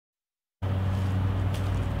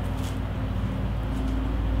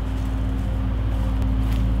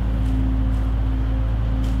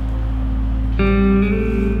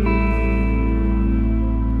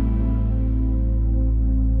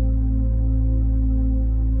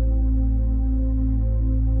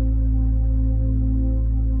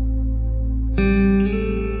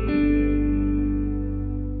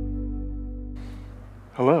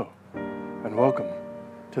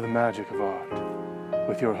magic of art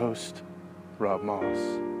with your host, Rob Moss.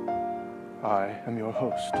 I am your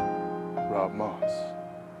host, Rob Moss.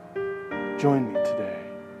 Join me today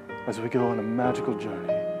as we go on a magical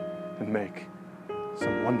journey and make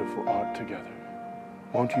some wonderful art together.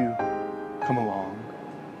 Won't you come along?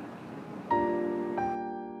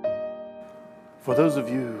 For those of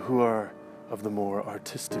you who are of the more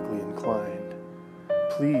artistically inclined,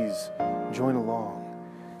 please join along.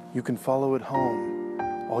 You can follow at home.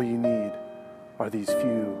 All you need are these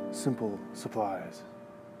few simple supplies.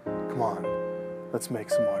 Come on, let's make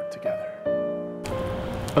some art together.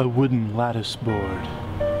 A wooden lattice board,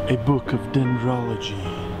 a book of dendrology,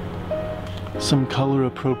 some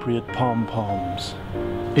color-appropriate pom-poms,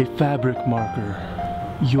 a fabric marker,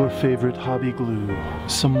 your favorite hobby glue,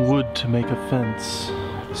 some wood to make a fence,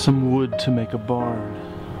 some wood to make a barn,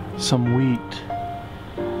 some wheat.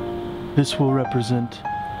 This will represent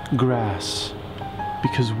grass,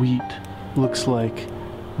 because wheat looks like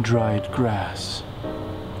dried grass.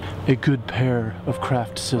 A good pair of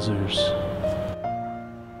craft scissors.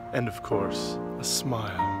 And of course, a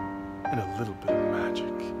smile and a little bit of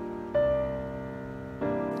magic.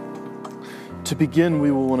 To begin, we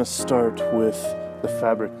will want to start with the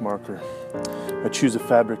fabric marker. I choose a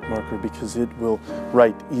fabric marker because it will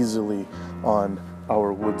write easily on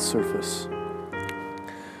our wood surface.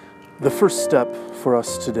 The first step for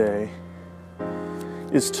us today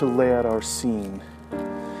is to lay out our scene.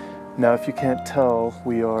 Now, if you can't tell,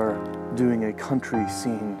 we are doing a country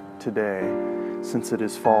scene today. Since it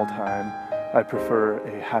is fall time, I prefer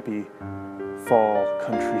a happy fall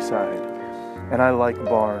countryside. And I like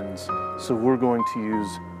barns, so we're going to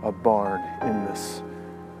use a barn in this.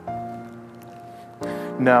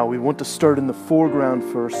 Now, we want to start in the foreground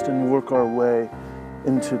first and work our way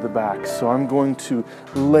into the back. So I'm going to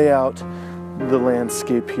lay out the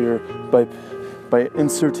landscape here by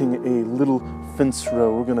inserting a little fence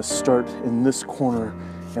row. We're going to start in this corner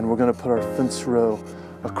and we're going to put our fence row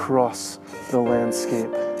across the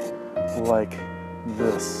landscape like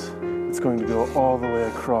this. It's going to go all the way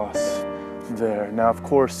across there. Now, of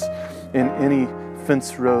course, in any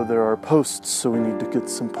fence row there are posts, so we need to get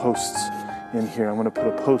some posts in here. I'm going to put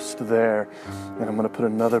a post there, and I'm going to put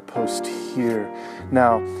another post here.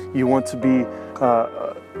 Now, you want to be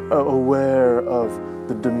aware of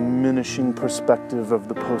the diminishing perspective of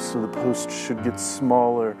the post, so the post should get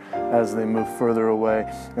smaller as they move further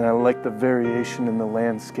away. And I like the variation in the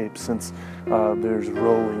landscape since there's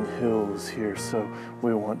rolling hills here, so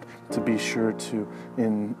we want to be sure to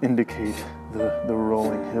indicate the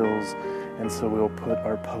rolling hills, and so we'll put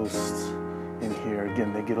our posts in here.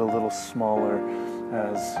 Again, they get a little smaller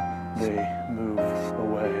as they move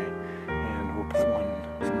away, and we'll put one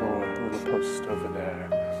more little post over there,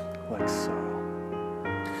 like so.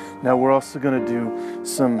 Now we're also going to do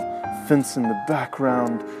some fence in the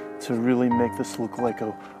background to really make this look like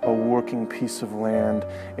a working piece of land,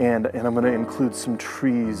 and I'm going to include some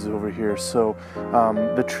trees over here. So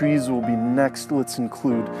the trees will be next. Let's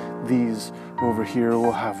include these over here.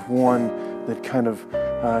 We'll have one that kind of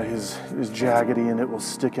is jaggedy and it will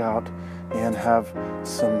stick out, and have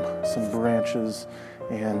some branches,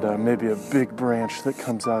 and maybe a big branch that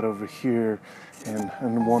comes out over here,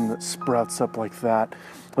 and one that sprouts up like that.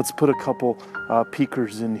 Let's put a couple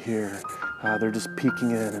peekers in here. They're just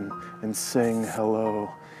peeking in and saying hello,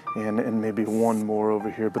 and maybe one more over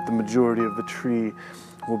here, but the majority of the tree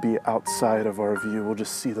will be outside of our view. We'll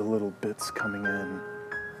just see the little bits coming in.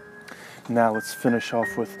 Now let's finish off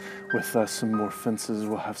with some more fences.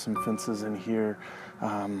 We'll have some fences in here.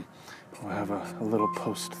 We'll have a little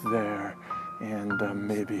post there, and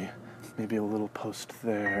maybe a little post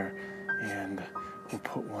there, and we'll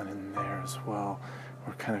put one in there as well.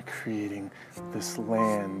 We're kind of creating this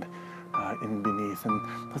land in beneath,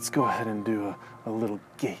 and let's go ahead and do a little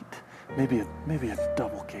gate, maybe a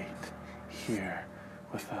double gate here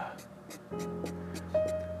with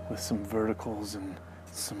some verticals and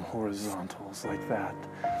some horizontals like that,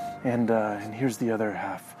 and here's the other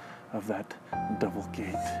half of that double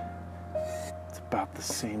gate. It's about the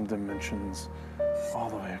same dimensions all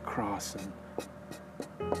the way across, and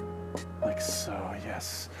like so.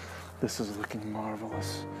 Yes, this is looking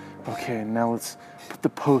marvelous. Okay, now let's put the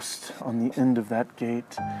post on the end of that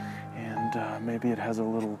gate, and maybe it has a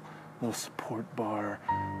little support bar,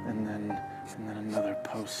 and then another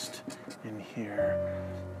post in here.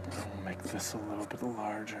 We'll make this a little bit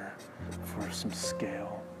larger for some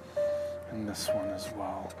scale, and this one as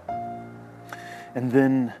well. And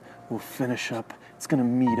then we'll finish up. It's going to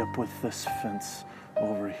meet up with this fence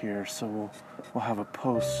over here, so we'll have a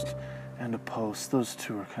post and a post. Those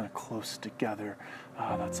two are kind of close together.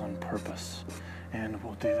 That's on purpose. And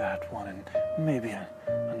we'll do that one, and maybe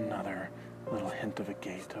another little hint of a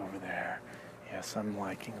gate over there. Yes, I'm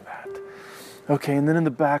liking that. Okay, and then in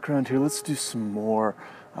the background here, let's do some more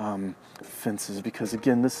fences, because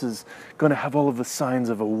again, this is going to have all of the signs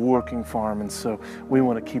of a working farm, and so we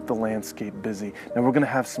want to keep the landscape busy. Now we're going to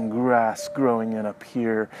have some grass growing in up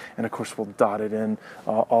here, and of course we'll dot it in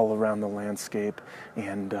all around the landscape,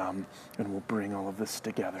 and we'll bring all of this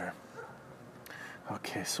together.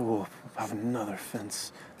 Okay, so we'll have another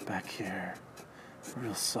fence back here,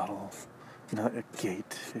 real subtle, a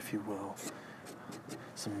gate, if you will.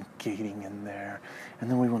 Some gating in there,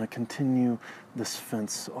 and then we want to continue this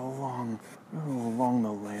fence along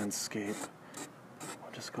the landscape.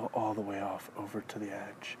 We'll just go all the way off over to the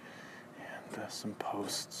edge, and some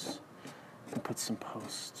posts. And put some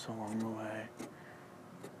posts along the way.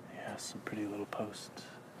 Yeah, some pretty little posts.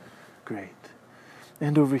 Great.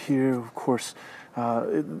 And over here, of course,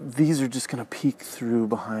 these are just going to peek through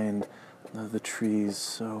behind the trees,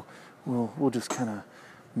 so we'll just kind of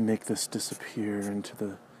make this disappear into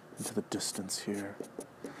the distance here.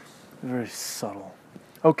 Very subtle.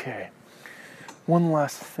 Okay, one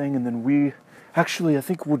last thing, and then I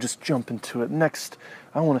think we'll just jump into it. Next,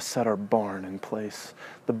 I want to set our barn in place.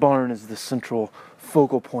 The barn is the central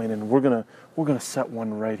focal point, and we're gonna set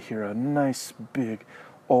one right here, a nice big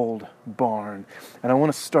old barn. And I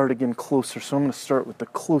want to start again closer, so I'm going to start with the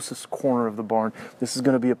closest corner of the barn. This is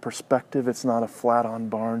going to be a perspective, it's not a flat-on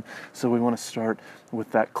barn, so we want to start with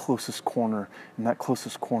that closest corner, and that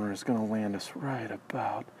closest corner is going to land us right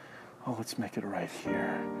about, let's make it right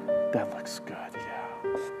here. That looks good, yeah,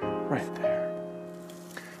 right there.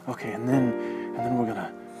 Okay, and then we're going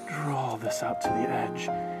to draw this out to the edge,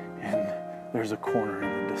 and there's a corner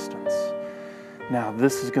in the distance. Now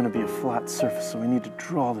this is going to be a flat surface, so we need to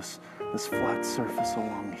draw this flat surface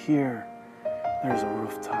along here. There's a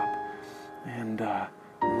rooftop, and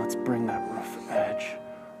let's bring that roof edge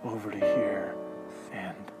over to here,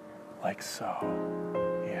 and like so,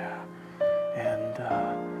 yeah. And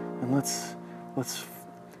let's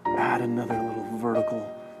add another little vertical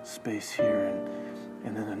space here,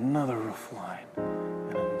 and then another roof line,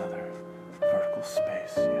 and another vertical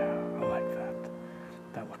space. Yeah, I like that.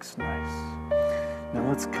 That looks nice. Now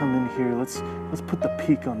let's come in here, let's put the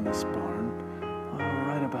peak on this barn,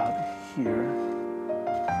 right about here.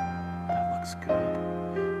 That looks good.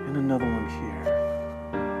 And another one here,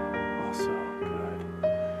 also good.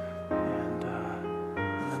 And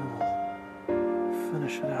then we'll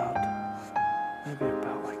finish it out, maybe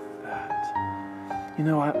about like that. You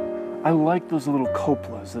know, I like those little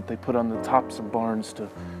cupolas that they put on the tops of barns to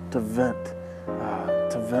vent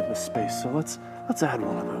the space. So let's add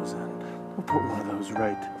one of those in. We'll put one of those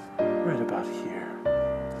right about here.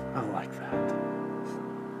 I like that.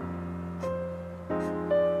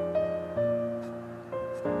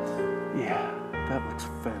 Yeah, that looks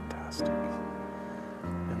fantastic.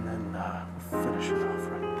 And then we'll finish it off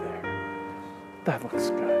right there. That looks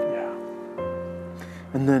good, yeah.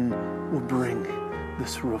 And then we'll bring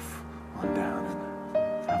this roof on down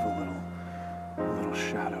and have a little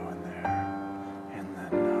shadow in there. And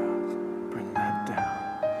then bring that down.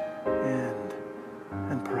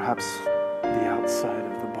 And perhaps the outside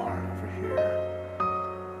of the barn over here.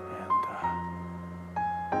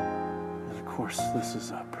 And of course this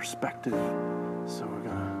is a perspective, so we're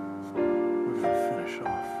gonna finish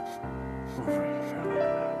off over here like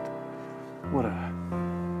that. What a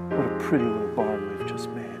pretty little barn we've just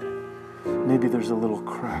made. Maybe there's a little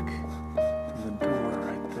crack in the door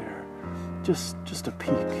right there. Just a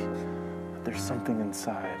peek. There's something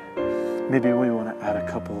inside. Maybe we want to add a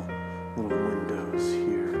couple little windows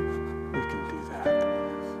here. We can do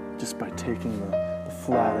that just by taking the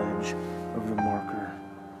flat edge of the marker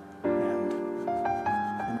and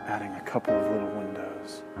adding a couple of little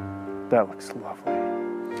windows. That looks lovely.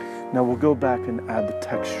 Now we'll go back and add the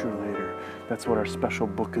texture later. That's what our special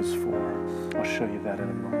book is for. I'll show you that in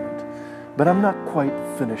a moment. But I'm not quite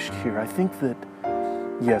finished here. I think that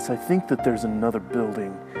there's another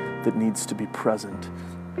building that needs to be present.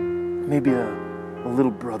 Maybe a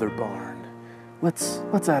little brother barn. Let's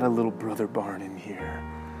add a little brother barn in here.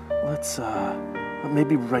 Let's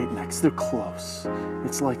maybe right next. They're close.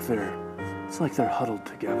 It's like they're huddled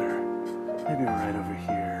together. Maybe right over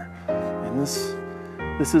here. And this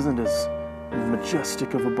isn't as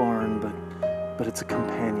majestic of a barn, but it's a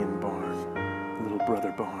companion barn, a little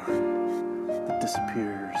brother barn that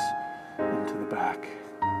disappears into the back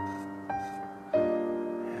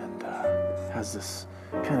and has this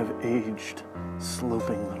kind of aged,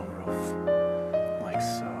 sloping little roof, like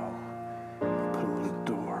so. Put a little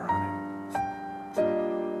door on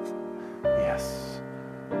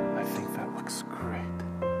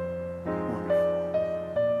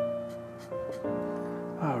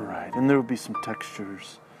and there will be some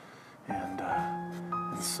textures and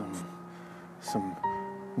some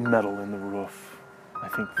metal in the roof. I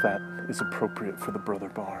think that is appropriate for the brother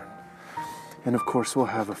barn. And of course we'll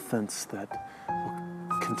have a fence that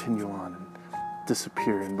will continue on and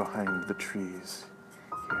disappear in behind the trees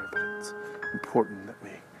here, but it's important that we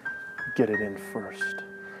get it in first.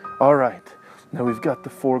 All right, now we've got the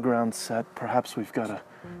foreground set. Perhaps we've got a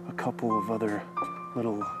couple of other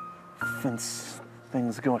little fence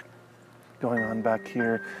things going on back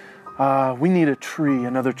here. We need a tree,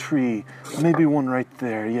 another tree, maybe one right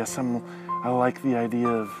there. Yes, I like the idea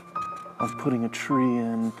of putting a tree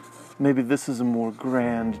in. Maybe this is a more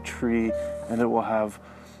grand tree, and it will have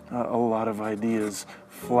a lot of ideas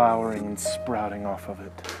flowering and sprouting off of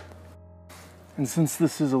it. And since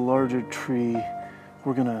this is a larger tree,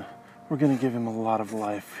 we're gonna give him a lot of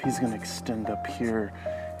life. He's gonna extend up here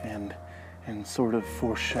and sort of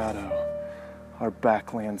foreshadow our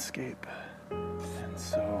back landscape. And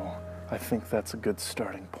so I think that's a good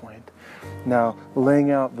starting point. Now,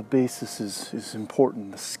 laying out the basis is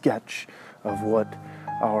important, the sketch of what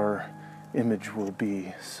our image will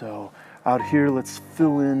be. So out here, let's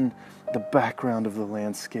fill in the background of the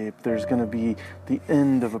landscape. There's going to be the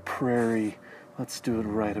end of a prairie. Let's do it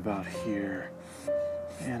right about here.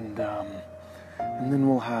 And then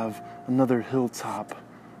we'll have another hilltop,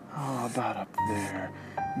 about up there.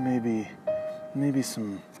 Maybe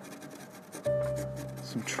some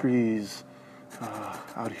trees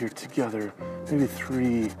out here together. Maybe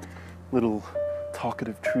 3 little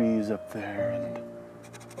talkative trees up there, and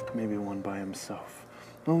maybe one by himself.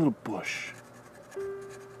 And a little bush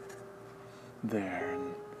there,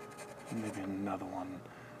 and maybe another one.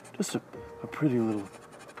 Just a pretty little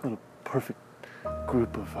perfect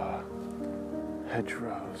group of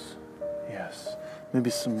hedgerows. Yes, maybe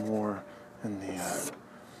some more in the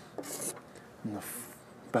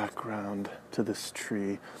background to this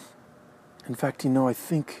tree. In fact, I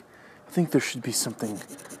think there should be something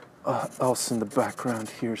else in the background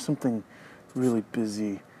here, something really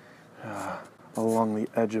busy along the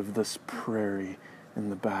edge of this prairie in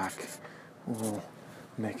the back. We'll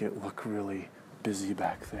make it look really busy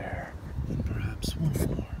back there. And perhaps one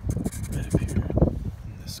more right up here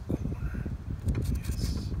in this corner.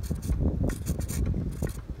 Yes.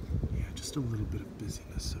 Yeah, just a little bit of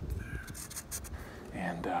busyness up there.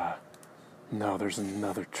 And no, there's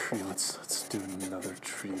another tree. Let's do another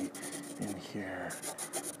tree in here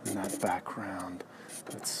in that background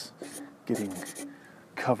that's getting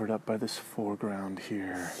covered up by this foreground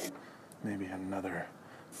here. Maybe another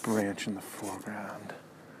branch in the foreground.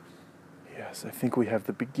 Yes, I think we have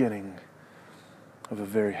the beginning of a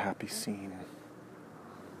very happy scene.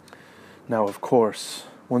 Now, of course,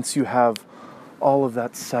 once you have all of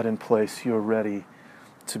that set in place, you're ready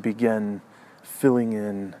to begin filling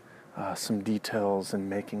in some details and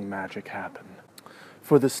making magic happen.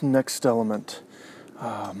 For this next element,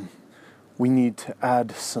 we need to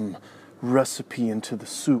add some recipe into the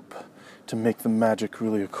soup to make the magic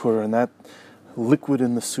really occur, and that liquid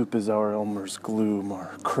in the soup is our Elmer's glue,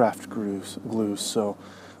 our craft glue. So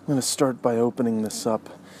I'm going to start by opening this up,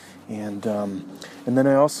 and then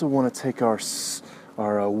I also want to take our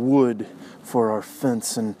wood for our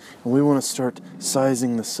fence, and we want to start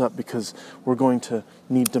sizing this up because we're going to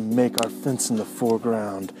need to make our fence in the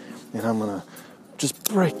foreground. And I'm going to just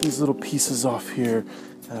break these little pieces off here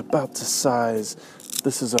and about to size.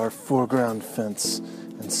 This is our foreground fence,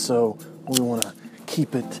 and so we want to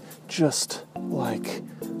keep it just like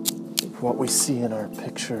what we see in our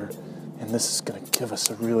picture, and this is going to give us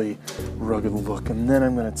a really rugged look. And then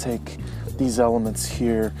I'm going to take these elements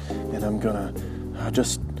here and I'm going to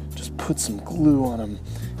just put some glue on them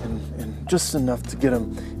and just enough to get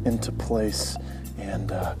them into place, and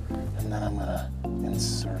then I'm going to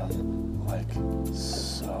insert them like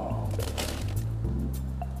so.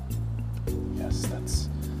 Yes, that's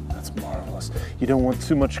marvelous. You don't want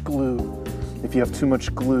too much glue. If you have too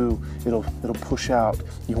much glue, it'll push out.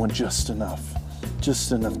 You want just enough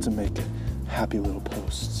to make happy little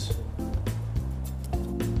posts.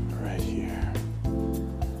 Right here.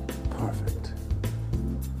 Perfect.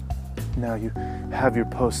 Now you have your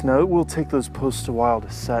posts. Now it will take those posts a while to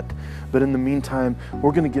set, but in the meantime,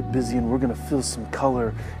 we're going to get busy and we're going to fill some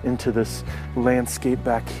color into this landscape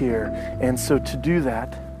back here. And so to do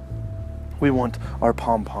that, we want our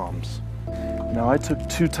pom-poms. Now I took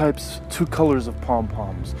two colors of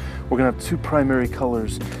pom-poms. We're gonna have 2 primary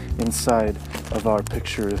colors inside of our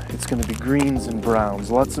picture. It's gonna be greens and browns,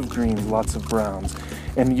 lots of greens, lots of browns.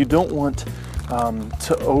 And you don't want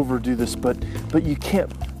to overdo this, but you can't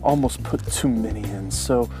almost put too many in.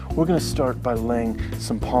 So we're gonna start by laying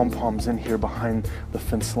some pom-poms in here behind the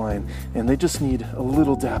fence line, and they just need a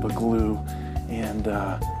little dab of glue, and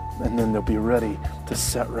then they'll be ready to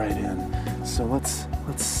set right in. So let's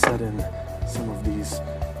set in some of these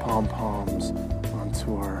pom-poms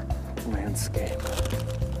onto our landscape.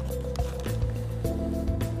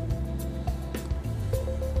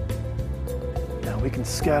 Now we can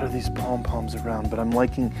scatter these pom-poms around, but I'm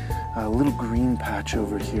liking a little green patch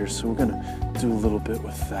over here, so we're gonna do a little bit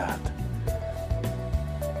with that.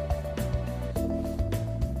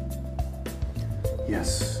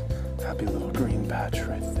 Yes, happy little green patch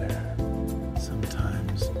right there.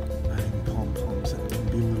 Sometimes adding pom-poms in can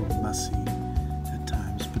be a little messy at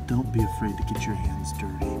times, but don't be afraid to get your hands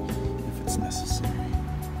dirty if it's necessary.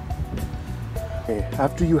 Okay,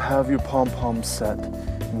 after you have your pom-poms set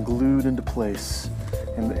and glued into place,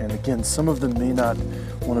 and again, some of them may not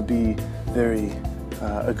want to be very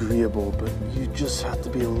agreeable, but you just have to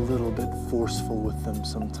be a little bit forceful with them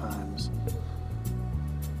sometimes.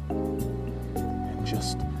 And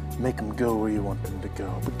just make them go where you want them to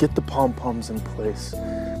go. But get the pom-poms in place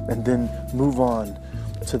and then move on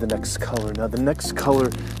to the next color. Now the next color,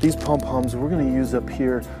 these pom-poms we're going to use up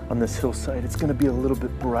here on this hillside. It's going to be a little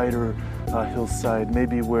bit brighter hillside,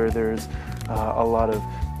 maybe where there's a lot of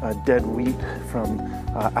dead wheat from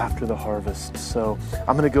after the harvest. So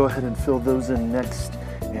I'm going to go ahead and fill those in next,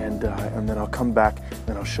 and then I'll come back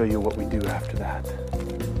and I'll show you what we do after that.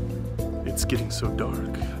 It's getting so dark.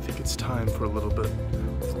 I think it's time for a little bit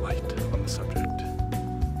of light on the subject.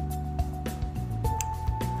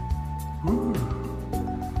 Woo.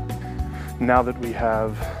 Now that we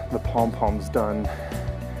have the pom-poms done,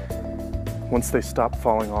 once they stop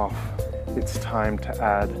falling off, it's time to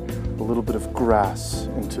add a little bit of grass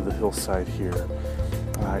into the hillside here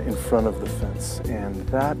in front of the fence, and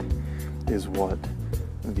that is what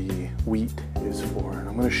the wheat is for. And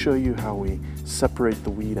I'm going to show you how we separate the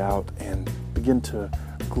wheat out and begin to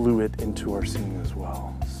glue it into our scene as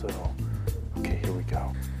well. So, okay, here we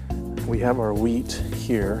go. We have our wheat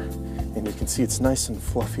here, and you can see it's nice and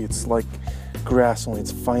fluffy. It's like grass, only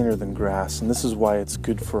it's finer than grass, and this is why it's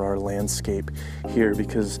good for our landscape here,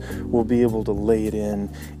 because we'll be able to lay it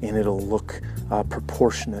in and it'll look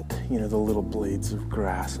proportionate, you know, the little blades of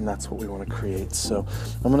grass, and that's what we want to create. So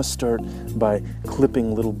I'm going to start by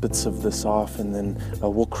clipping little bits of this off, and then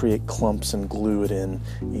we'll create clumps and glue it in,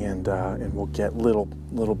 and we'll get little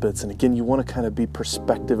bits. And again, you want to kind of be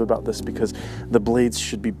perspective about this, because the blades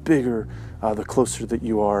should be bigger the closer that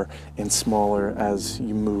you are, and smaller as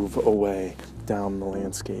you move away down the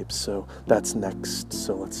landscape. So that's next.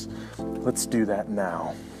 So let's do that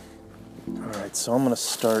now. All right, so I'm going to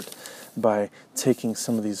start by taking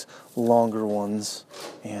some of these longer ones,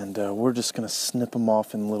 and we're just going to snip them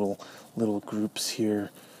off in little groups here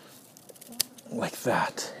like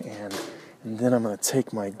that, and then I'm going to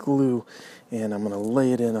take my glue and I'm going to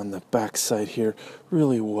lay it in on the back side here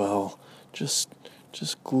really well, just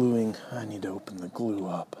gluing. I need to open the glue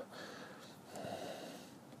up.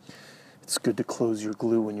 It's good to close your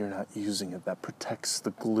glue when you're not using it. That protects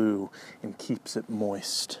the glue and keeps it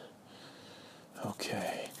moist.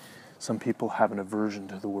 Okay. Some people have an aversion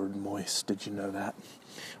to the word moist. Did you know that?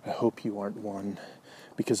 I hope you aren't one,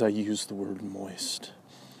 because I use the word moist.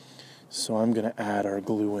 So I'm going to add our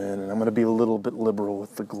glue in, and I'm going to be a little bit liberal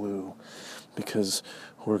with the glue, because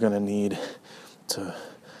we're going to need to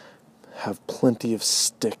have plenty of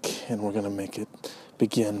stick, and we're going to make it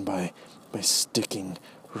begin by sticking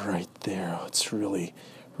right there. Oh, it's really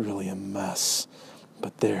a mess,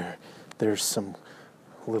 but there's some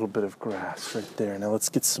little bit of grass right there. Now let's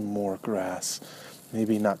get some more grass,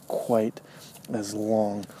 maybe not quite as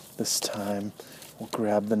long this time. We'll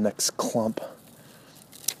grab the next clump,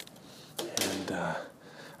 and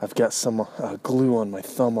I've got some glue on my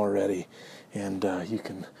thumb already, and you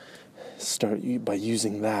can start by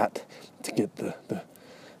using that to get the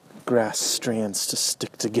grass strands to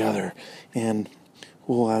stick together. And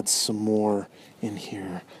we'll add some more in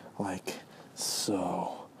here like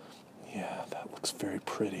so. Yeah, that looks very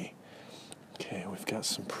pretty. Okay, we've got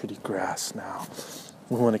some pretty grass now.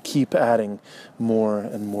 We want to keep adding more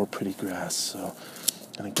and more pretty grass, so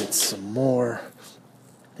I'm going to get some more.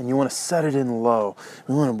 And you want to set it in low.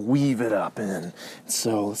 We want to weave it up in.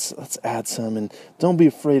 So let's add some, and don't be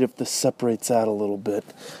afraid if this separates out a little bit.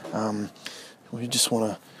 We just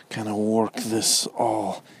want to kind of work this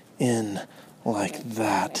all in like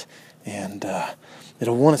that, and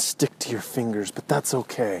it'll want to stick to your fingers, but that's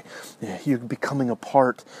okay. Yeah, you're becoming a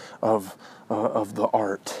part of the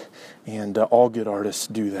art, and all good artists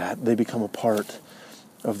do that. They become a part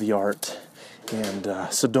of the art,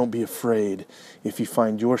 And so don't be afraid if you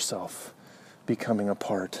find yourself becoming a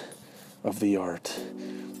part of the art.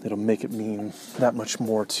 It'll make it mean that much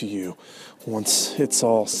more to you once it's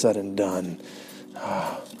all said and done.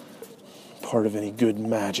 Part of any good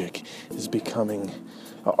magic is becoming,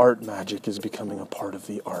 art magic is becoming a part of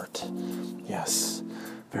the art. Yes,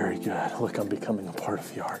 very good. Look, I'm becoming a part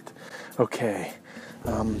of the art. Okay,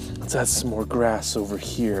 let's add some more grass over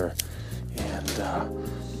here.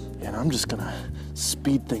 And I'm just gonna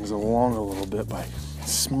speed things along a little bit by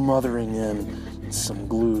smothering in some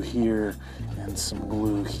glue here and some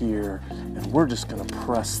glue here. And we're just gonna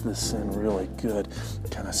press this in really good,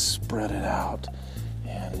 kind of spread it out.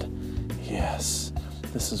 And yes,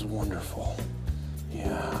 this is wonderful.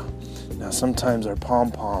 Yeah. Now sometimes our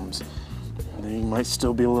pom-poms, they might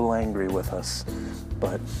still be a little angry with us,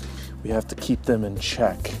 but we have to keep them in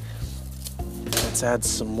check. Let's add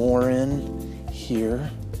some more in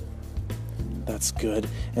here. That's good.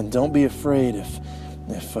 And don't be afraid if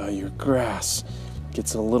your grass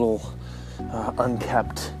gets a little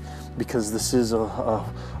unkept, because this is a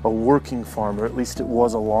working farm, or at least it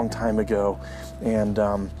was a long time ago. And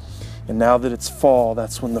now that it's fall,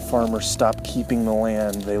 that's when the farmers stop keeping the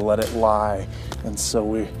land. They let it lie. And so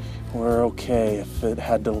we're okay if it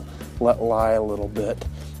had to let lie a little bit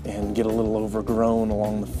and get a little overgrown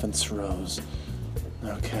along the fence rows.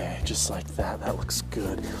 Okay, just like that. That looks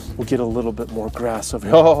good. We'll get a little bit more grass over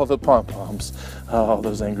here. Oh, the pom-poms. Oh,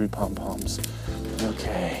 those angry pom-poms.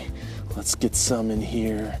 Okay, let's get some in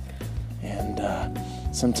here. And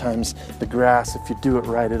sometimes the grass, if you do it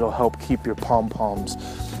right, it'll help keep your pom-poms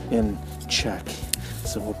in check.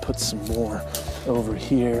 So we'll put some more over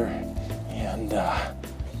here. And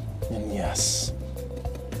yes.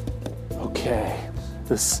 Okay,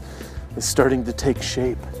 this is starting to take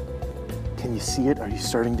shape. Can you see it? Are you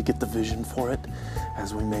starting to get the vision for it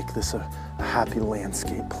as we make this a happy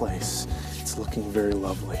landscape place? It's looking very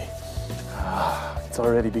lovely. It's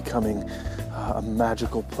already becoming a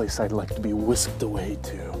magical place I'd like to be whisked away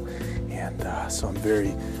to. And so I'm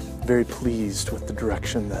very, very pleased with the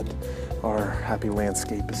direction that our happy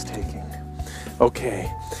landscape is taking.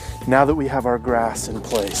 Okay, now that we have our grass in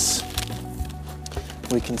place,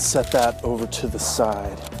 we can set that over to the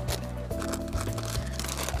side.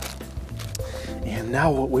 And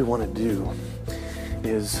now what we want to do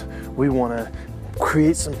is we want to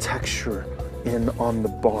create some texture on the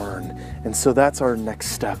barn. And so that's our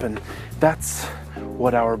next step, and that's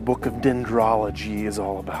what our book of dendrology is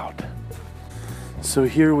all about. So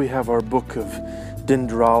here we have our book of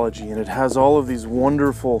dendrology, and it has all of these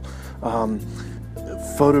wonderful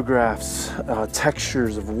photographs,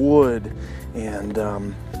 textures of wood and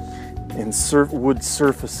wood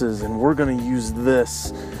surfaces, and we're going to use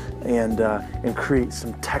this and create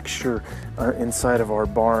some texture inside of our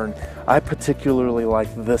barn. I particularly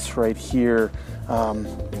like this right here.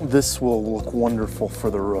 This will look wonderful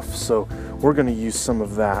for the roof, so we're going to use some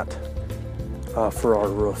of that for our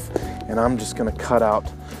roof. And I'm just going to cut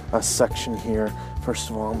out a section here. First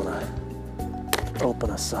of all, I'm going to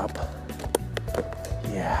open us up.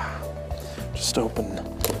 Yeah, just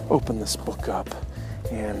open this book up,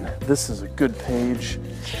 and this is a good page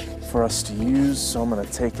for us to use, so I'm going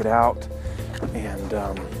to take it out, and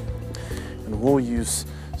we'll use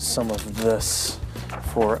some of this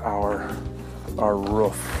for our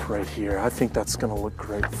roof right here. I think that's going to look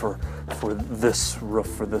great for this roof,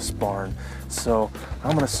 for this barn. So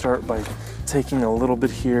I'm going to start by taking a little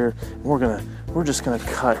bit here, and we're just going to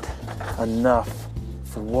cut enough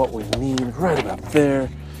for what we need right about there,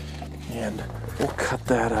 and we'll cut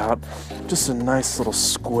that out. Just a nice little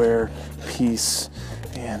square piece.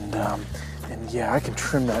 And yeah, I can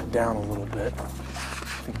trim that down a little bit.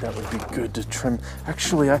 I think that would be good to trim.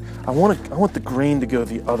 Actually, I want the grain to go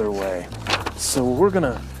the other way. So we're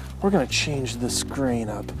gonna change this grain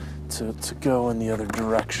up to go in the other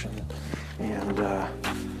direction, and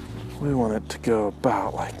we want it to go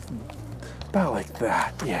about like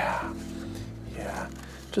that. Yeah,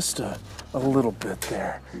 just a little bit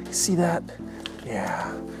there. You see that?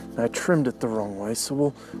 Yeah. I trimmed it the wrong way,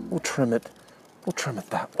 so we'll trim it. We'll trim it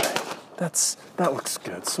that way. That looks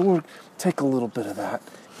good. So we'll take a little bit of that,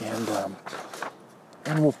 and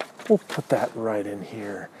we'll put that right in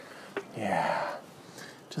here. Yeah,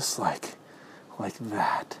 just like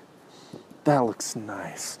that. That looks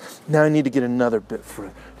nice. Now I need to get another bit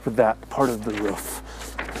for that part of the roof.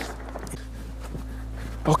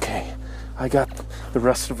 Okay, I got the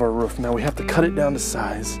rest of our roof. Now we have to cut it down to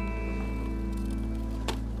size.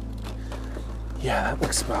 Yeah, that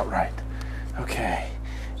looks about right. Okay,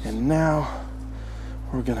 and now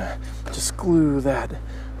we're gonna just glue that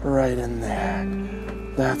right in there.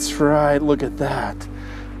 That's right, look at that.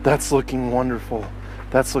 That's looking wonderful.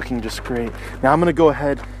 That's looking just great. Now I'm gonna go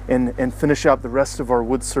ahead and finish out the rest of our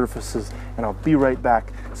wood surfaces, and I'll be right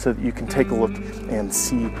back so that you can take a look and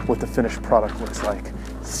see what the finished product looks like.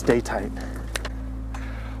 Stay tight.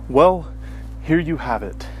 Well, here you have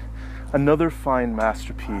it. Another fine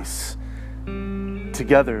masterpiece.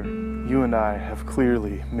 Together, you and I have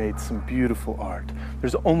clearly made some beautiful art.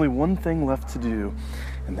 There's only one thing left to do,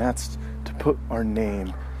 and that's to put our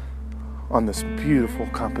name on this beautiful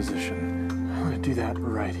composition. I'm going to do that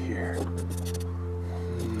right here.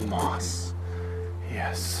 Moss.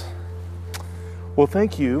 Yes. Well,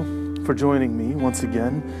 thank you for joining me once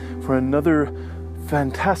again for another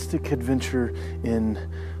fantastic adventure in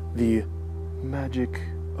the magic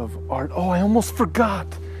of art. Oh, I almost forgot.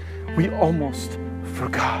 We almost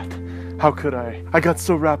forgot. How could I? I got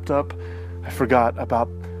so wrapped up, I forgot about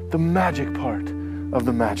the magic part of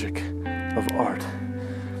the magic of art.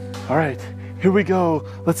 All right, here we go.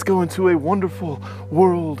 Let's go into a wonderful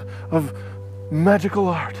world of magical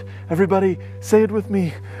art. Everybody, say it with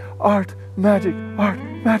me. Art, magic, art,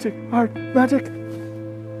 magic, art, magic.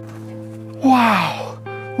 Wow,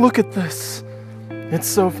 look at this. It's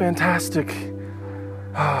so fantastic.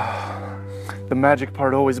 The magic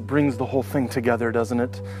part always brings the whole thing together, doesn't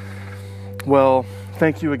it? Well,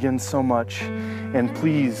 thank you again so much, and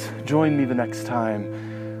please join me the next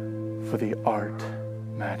time for the art,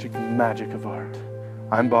 magic, the magic of art.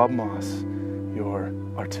 I'm Bob Moss, your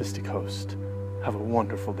artistic host. Have a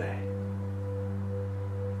wonderful day.